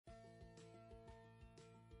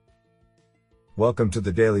Welcome to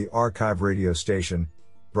the Daily Archive radio station,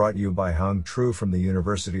 brought you by Hung Tru from the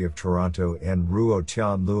University of Toronto and Ruo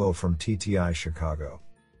Tian Luo from TTI Chicago.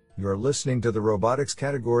 You are listening to the robotics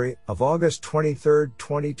category of August 23,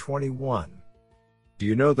 2021. Do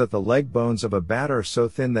you know that the leg bones of a bat are so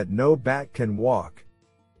thin that no bat can walk?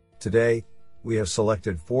 Today, we have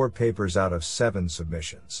selected 4 papers out of 7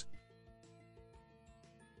 submissions.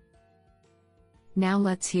 Now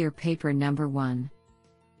let's hear paper number 1.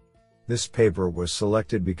 This paper was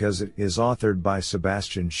selected because it is authored by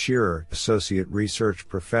Sebastian Scherer, Associate Research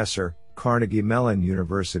Professor, Carnegie Mellon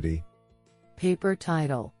University. Paper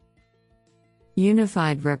title: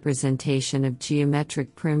 Unified Representation of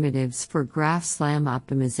Geometric Primitives for Graph-SLAM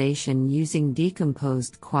Optimization Using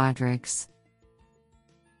Decomposed Quadrics.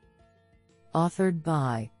 Authored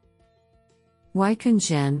by Weikun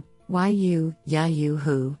Zhen, Yu, Yayu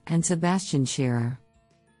Hu, and Sebastian Scherer.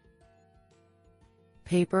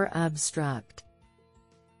 Paper abstract: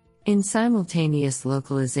 In simultaneous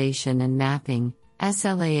localization and mapping,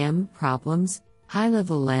 SLAM problems,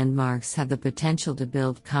 high-level landmarks have the potential to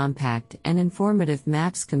build compact and informative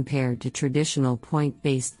maps compared to traditional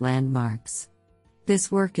point-based landmarks.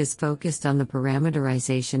 This work is focused on the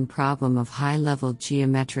parameterization problem of high-level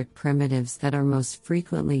geometric primitives that are most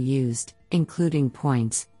frequently used, including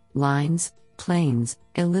points, lines, planes,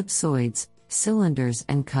 ellipsoids, cylinders,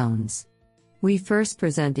 and cones. We first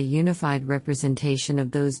present a unified representation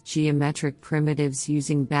of those geometric primitives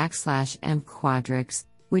using \m quadrics,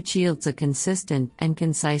 which yields a consistent and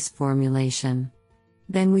concise formulation.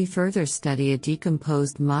 Then we further study a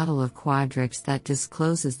decomposed model of quadrics that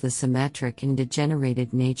discloses the symmetric and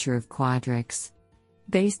degenerated nature of quadrics.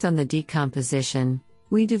 Based on the decomposition,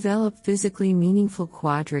 we develop physically meaningful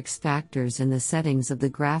quadrics factors in the settings of the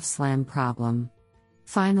graph-SLAM problem.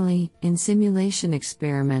 Finally, in simulation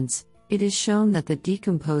experiments, it is shown that the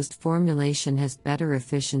decomposed formulation has better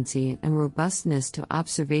efficiency and robustness to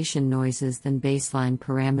observation noises than baseline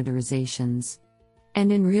parameterizations.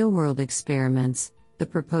 And in real-world experiments, the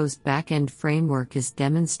proposed back-end framework is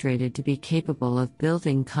demonstrated to be capable of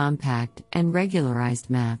building compact and regularized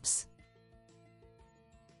maps.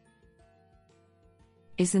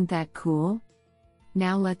 Isn't that cool?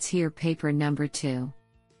 Now let's hear paper number 2.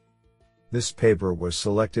 This paper was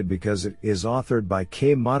selected because it is authored by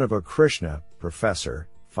K. Madhava Krishna, Professor,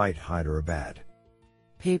 FITE Hyderabad.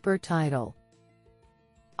 Paper title: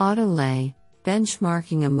 AutoLay,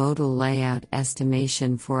 Benchmarking a Modal Layout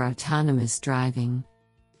Estimation for Autonomous Driving.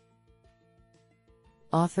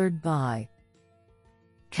 Authored by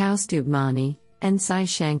Kaustubh Mani, N. Sai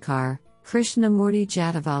Shankar, Krishnamurti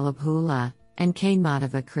Jadavallabhula, and K.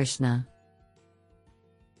 Madhava Krishna.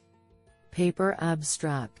 Paper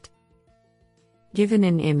abstract: Given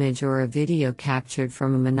an image or a video captured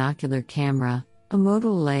from a monocular camera, a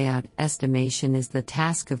modal layout estimation is the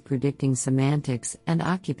task of predicting semantics and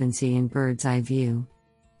occupancy in bird's-eye view.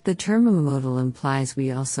 The term modal implies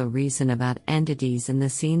we also reason about entities in the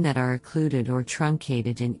scene that are occluded or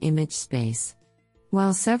truncated in image space.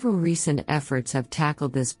 While several recent efforts have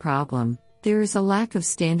tackled this problem, there is a lack of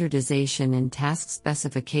standardization in task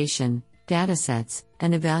specification, datasets,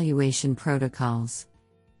 and evaluation protocols.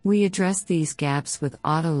 We address these gaps with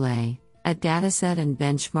AutoLay, a dataset and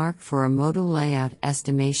benchmark for a modal layout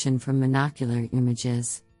estimation from monocular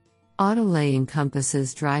images. AutoLay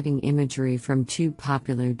encompasses driving imagery from 2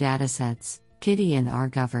 popular datasets, KITTI and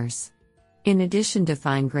RGovers. In addition to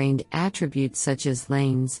fine-grained attributes such as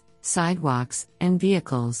lanes, sidewalks, and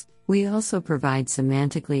vehicles, we also provide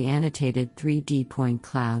semantically annotated 3D point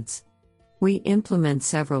clouds. We implement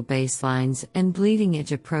several baselines and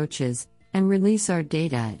bleeding-edge approaches, and release our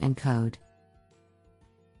data and code.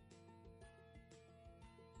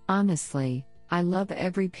 Honestly, I love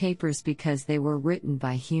every papers because they were written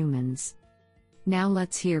by humans. Now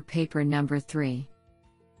let's hear paper number 3.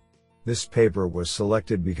 This paper was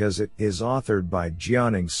selected because it is authored by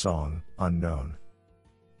Jianing Song, unknown.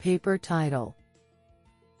 Paper title: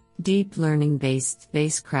 Deep Learning-Based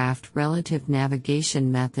Spacecraft Relative Navigation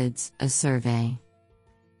Methods, a Survey.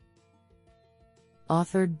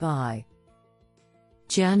 Authored by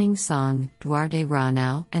Jianing Song, Duarte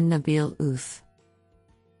Ranau, and Nabil Oof.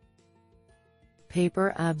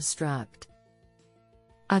 Paper abstract: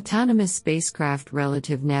 Autonomous spacecraft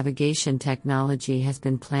relative navigation technology has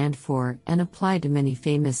been planned for and applied to many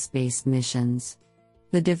famous space missions.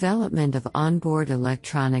 The development of onboard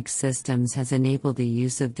electronic systems has enabled the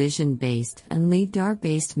use of vision-based and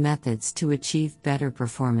LiDAR-based methods to achieve better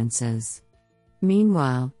performances.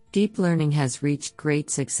 Meanwhile, deep learning has reached great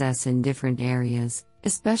success in different areas,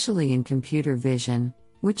 especially in computer vision,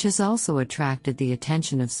 which has also attracted the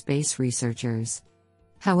attention of space researchers.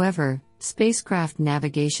 However, Spacecraft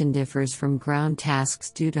navigation differs from ground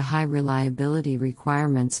tasks due to high reliability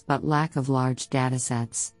requirements but lack of large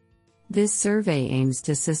datasets. This survey aims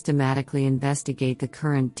to systematically investigate the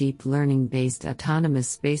current deep learning-based autonomous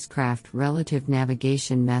spacecraft relative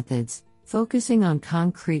navigation methods, focusing on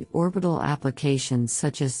concrete orbital applications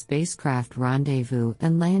such as spacecraft rendezvous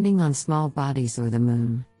and landing on small bodies or the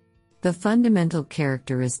Moon. The fundamental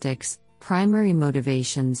characteristics, primary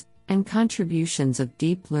motivations, and contributions of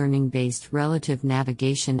deep learning-based relative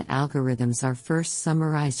navigation algorithms are first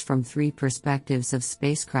summarized from three perspectives of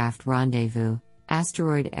spacecraft rendezvous,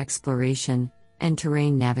 asteroid exploration, and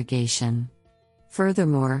terrain navigation.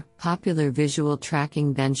 Furthermore, popular visual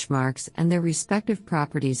tracking benchmarks and their respective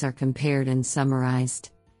properties are compared and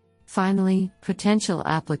summarized. Finally, potential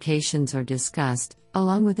applications are discussed,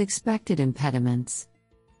 along with expected impediments.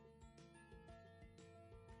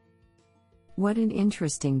 What an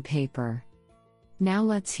interesting paper! Now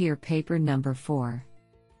let's hear paper number 4.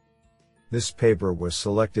 This paper was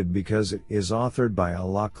selected because it is authored by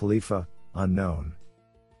Ala Khalifa, unknown.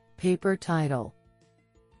 Paper title: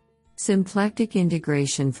 Symplectic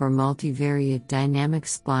Integration for Multivariate Dynamic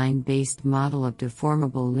Spline-Based Model of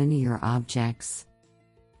Deformable Linear Objects.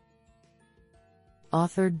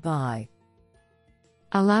 Authored by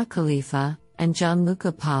Ala Khalifa and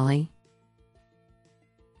Gianluca Pali.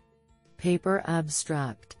 Paper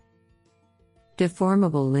abstract: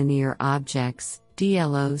 Deformable linear objects,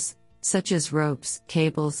 DLOs, such as ropes,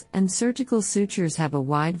 cables, and surgical sutures have a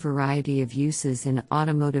wide variety of uses in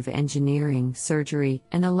automotive engineering, surgery,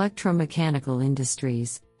 and electromechanical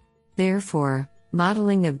industries. Therefore,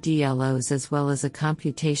 modeling of DLOs as well as a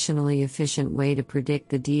computationally efficient way to predict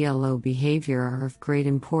the DLO behavior are of great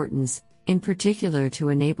importance, in particular to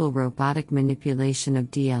enable robotic manipulation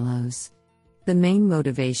of DLOs. The main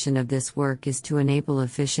motivation of this work is to enable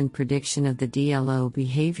efficient prediction of the DLO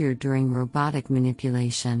behavior during robotic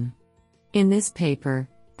manipulation. In this paper,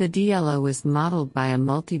 the DLO is modeled by a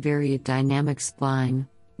multivariate dynamic spline,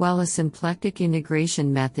 while a symplectic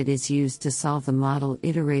integration method is used to solve the model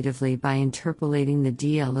iteratively by interpolating the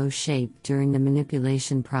DLO shape during the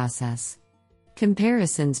manipulation process.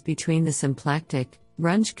 Comparisons between the symplectic,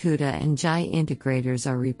 Runge-Kutta and Jai integrators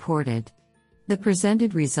are reported. The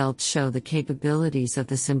presented results show the capabilities of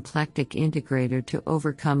the symplectic integrator to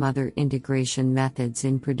overcome other integration methods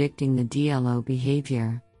in predicting the DLO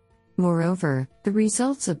behavior. Moreover, the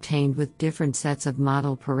results obtained with different sets of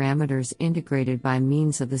model parameters integrated by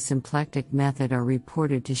means of the symplectic method are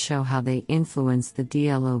reported to show how they influence the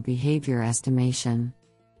DLO behavior estimation.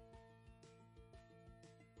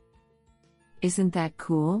 Isn't that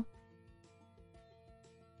cool?